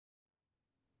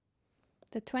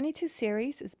The 22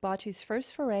 series is Bocci's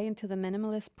first foray into the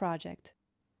minimalist project.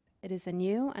 It is a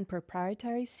new and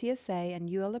proprietary CSA and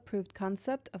UL-approved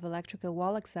concept of electrical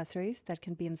wall accessories that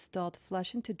can be installed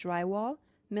flush into drywall,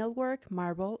 millwork,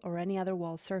 marble, or any other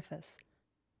wall surface.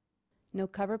 No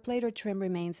cover plate or trim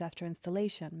remains after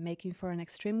installation, making for an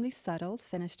extremely subtle,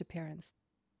 finished appearance.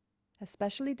 A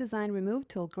specially designed remove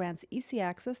tool grants easy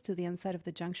access to the inside of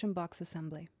the junction box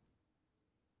assembly.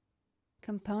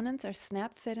 Components are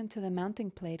snap-fit into the mounting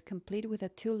plate, complete with a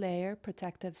 2-layer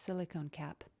protective silicone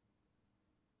cap.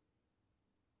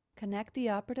 Connect the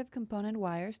operative component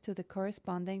wires to the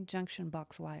corresponding junction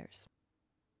box wires.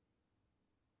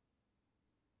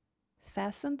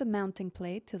 Fasten the mounting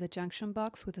plate to the junction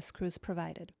box with the screws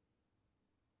provided.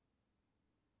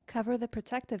 Cover the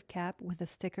protective cap with the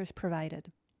stickers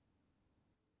provided.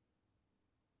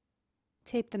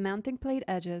 Tape the mounting plate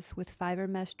edges with fiber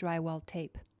mesh drywall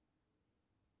tape.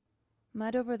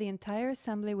 Mud over the entire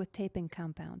assembly with taping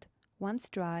compound. Once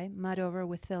dry, mud over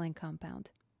with filling compound.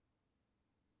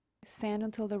 Sand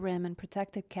until the rim and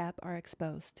protective cap are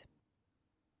exposed.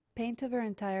 Paint over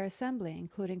entire assembly,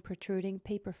 including protruding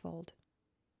paper fold.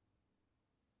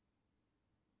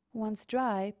 Once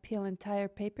dry, peel entire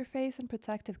paper face and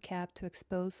protective cap to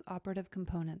expose operative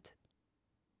component.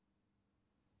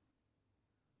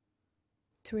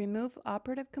 To remove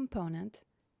operative component,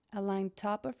 align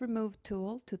top of remove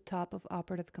tool to top of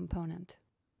operative component.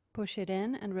 Push it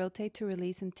in and rotate to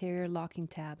release interior locking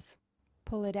tabs.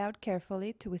 Pull it out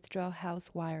carefully to withdraw house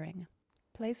wiring.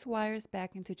 Place wires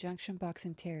back into junction box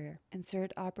interior.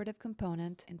 Insert operative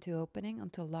component into opening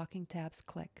until locking tabs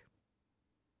click.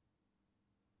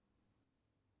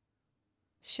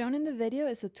 Shown in the video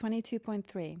is the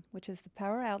 22.3, which is the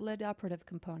power outlet operative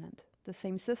component. The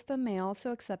same system may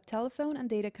also accept telephone and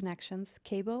data connections,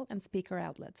 cable, and speaker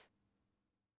outlets.